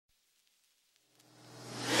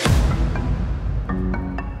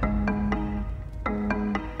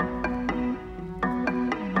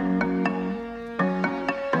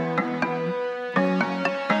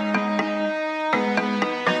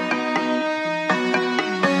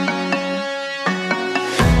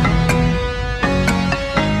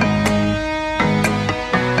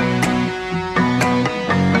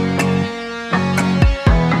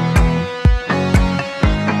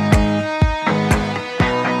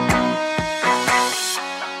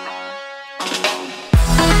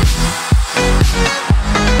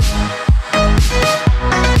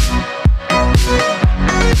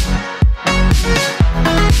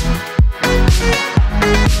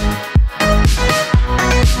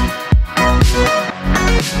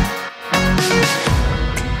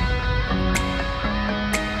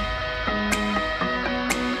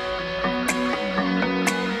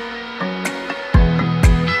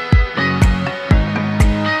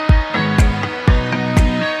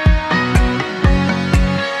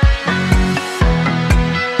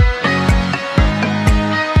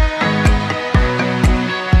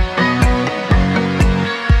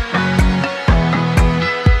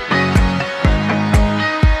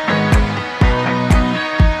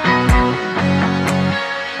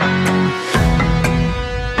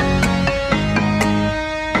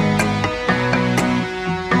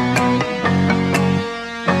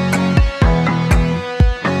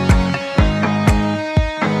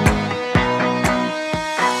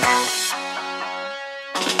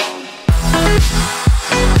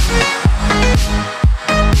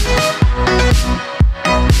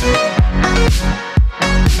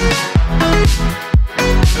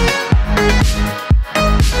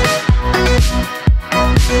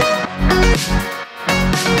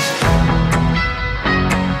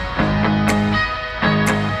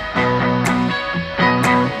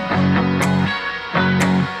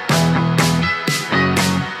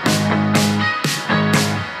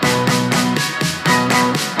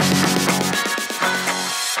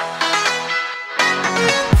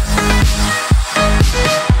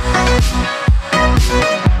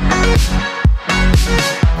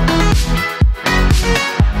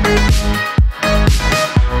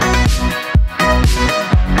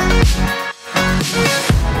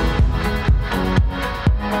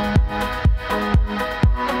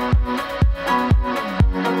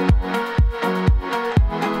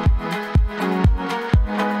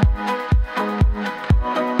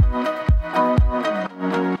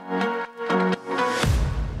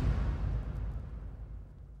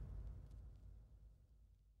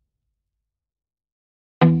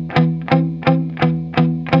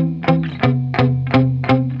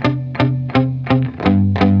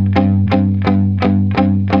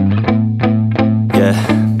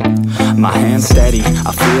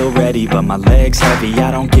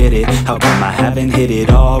get it? How come I haven't hit it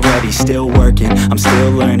already? Still working, I'm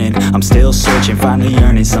still learning, I'm still searching, finally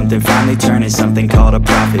earning something, finally turning something called a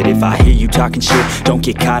profit. If I hear you talking shit, don't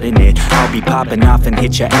get caught in it. I'll be popping off and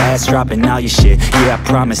hit your ass, dropping all your shit. Yeah, I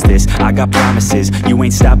promise this, I got promises. You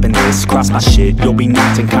ain't stopping this, cross my shit, you'll be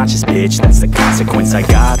knocked unconscious, bitch. That's the consequence, I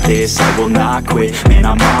got this, I will not quit. Man,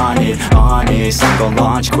 I'm on it, honest, I'm gon'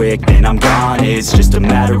 launch quick, then I'm gone. It's just a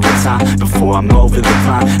matter of time before I'm over the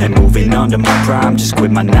climb and moving under my prime. Just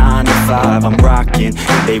quit my 9 to 5, I'm rocking,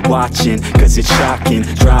 and they watching, cause it's shocking.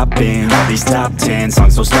 Dropping all these top 10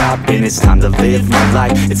 songs, no stopping. It's time to live my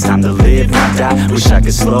life, it's time to live, not die. Wish I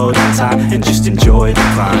could slow down time and just enjoy the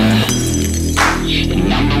climb.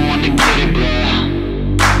 And I'm the one to get it, bro.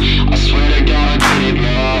 I swear to God I get it,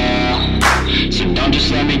 bro. So don't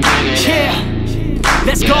just let me get it. Yeah,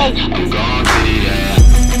 let's go. I'm gon' get it,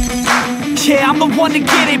 yeah. Yeah, I'm the one to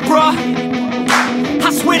get it, bro. I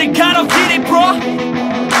swear to God I'll get it, bro.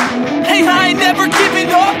 Hey, I ain't never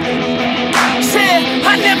giving up. Yeah,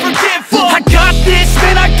 I never give up. I got this,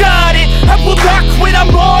 man, I got it. I will not quit,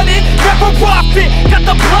 I'm on it. Never off it. Got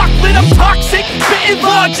the block lit, I'm toxic. Spitting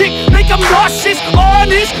logic, make them nauseous.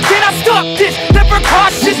 Honest, can I stop this? Never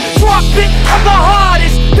cautious, drop it. I'm the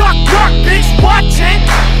hardest. Knock, knock, bitch, watch it.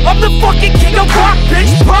 I'm the fucking king of rock,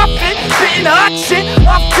 bitch. Profit, spitting hot shit.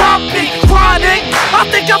 Off topic, chronic. I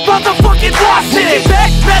think I'm motherfucking lost it. Take it back,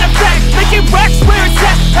 matter of fact, making racks where it's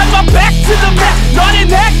at. Have my back to the mat, not an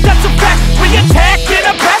act, that's a fact. We attack in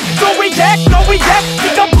a pack, don't react, no react.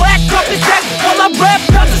 Think I'm black, off his back, while I rap,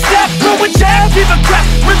 bounce a step. Throw a jab, give a crap,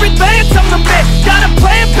 we're advanced, I'm the man. Got a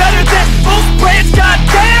plan better than most brands,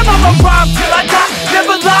 goddamn. I'ma rhyme till I die,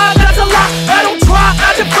 never lie, that's a lie. I don't try, I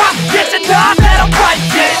defy, get denied that I'm right,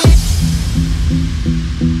 yeah.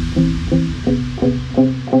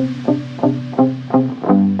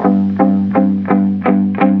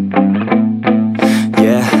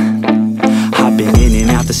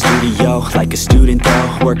 Like a student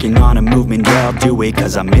though, working on a movement, yeah, I'll do it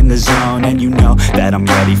cause I'm in the zone. And you know that I'm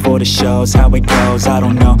ready for the shows. How it goes, I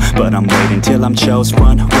don't know, but I'm waiting till I'm chose.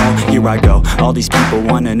 Front row, here I go. All these people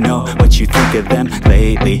wanna know what you think of them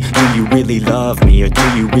lately. Do you really love me or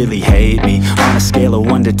do you really hate me? On a scale of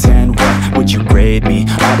 1 to 10, what would you grade me?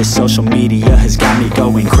 All this social media has got me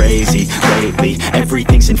going crazy lately.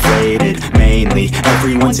 Everything's inflated, mainly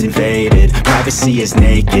everyone's invaded. Privacy is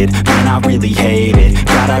naked, man, I really hate it.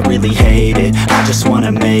 God, I really hate it. I just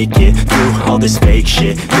wanna make it through all this fake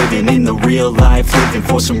shit. Living in the real life, living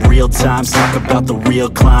for some real times. Talk about the real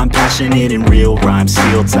climb, passionate in real rhymes.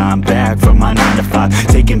 Steal time back from my 9 to 5,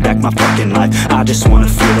 taking back my fucking life. I just wanna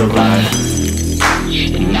feel alive.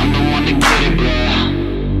 And I'm the one to get it, bro.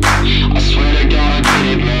 I swear to God I get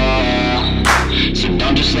it, bro. So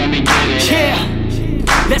don't just let me get it.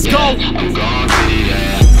 Yeah, let's go. I'm gon' get it,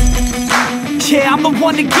 yeah. Yeah, I'm the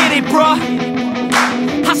one to get it, bro.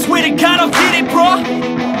 I swear to God I'll get it, bro.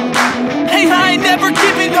 Hey, I ain't never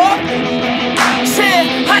giving up.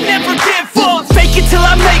 Yeah, I never give up. Fake it till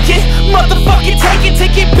I make it, motherfucking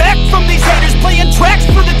take it back from these haters. Playing tracks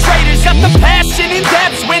for the traitors. Got the passion and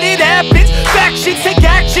that's when it happens. Factions take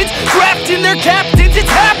actions, drafting their captains. It's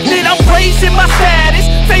happening, I'm raising my status,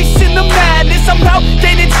 facing the madness. I'm out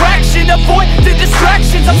gaining traction, avoid the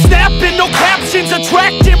distractions. I'm snapping, no captions,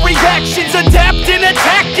 attracting reactions. Adapting,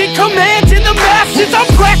 attacking, commanding the masses. I'm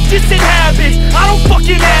practicing habits, I don't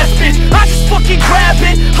fucking ask bitch, I just fucking grab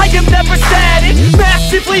it. I am never static,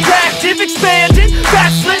 massively active, expanding,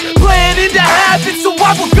 backslid, planning to have it. So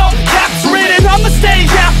I will go capture it and I'ma stay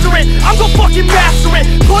after it. I'm gon' fucking master it,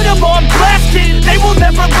 put them on blast, kid. They will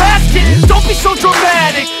never last, kid. Don't be so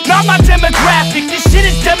dramatic, not my demographic. This shit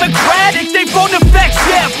is democratic, they vote effects,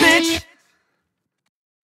 yeah bitch.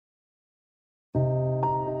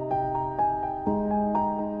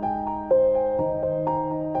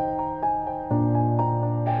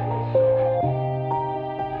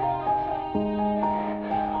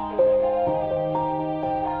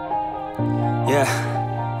 Yeah,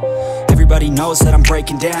 everybody knows that I'm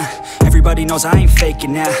breaking down. Everybody knows I ain't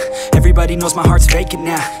faking now. Everybody knows my heart's vacant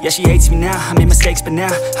now. Yeah, she hates me now, I made mistakes but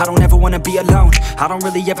now I don't ever wanna be alone. I don't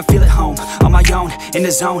really ever feel at home. On my own, in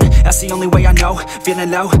the zone, that's the only way I know.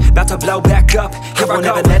 Feeling low, about to blow back up. Here I won't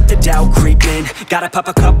ever let the doubt creep in. Gotta pop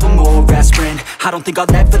a couple more aspirin. I don't think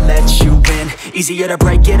I'll ever let you in. Easier to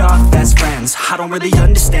break it off as friends. I don't really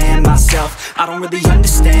understand myself, I don't really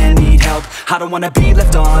understand, need help. I don't wanna be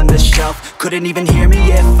left on the shelf. Couldn't even hear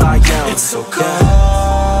me if I yelled. It's so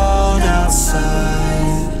cold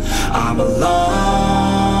outside, I'm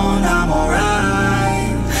alone, I'm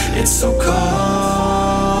alright. It's so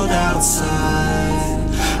cold outside,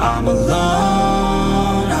 I'm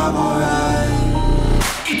alone, I'm alright.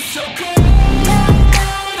 It's so cold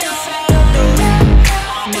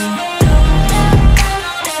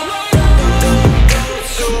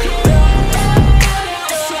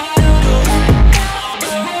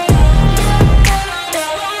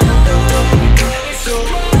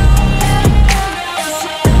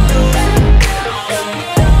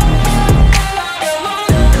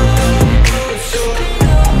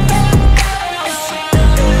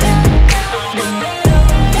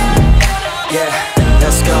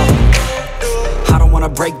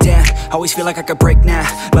wanna break down. Always feel like I could break now,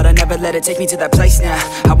 but I never let it take me to that place now.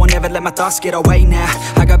 I won't ever let my thoughts get away now.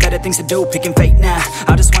 I got better things to do, picking fate now.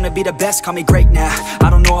 I just wanna be the best, call me great now. I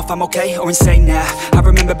don't know if I'm okay or insane now. I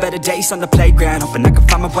remember better days on the playground, hoping I can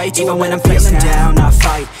find my way even when I'm feeling down. I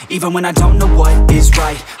fight, even when I don't know what is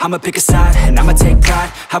right. I'ma pick a side, and I'ma take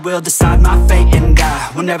pride. I will decide my fate, and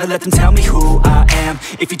I will never let them tell me who I am.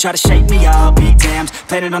 If you try to shake me, I'll be damned.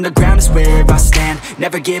 Planet on the ground is where I stand.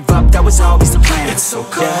 Never give up, that was always the plan. It's so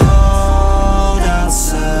cold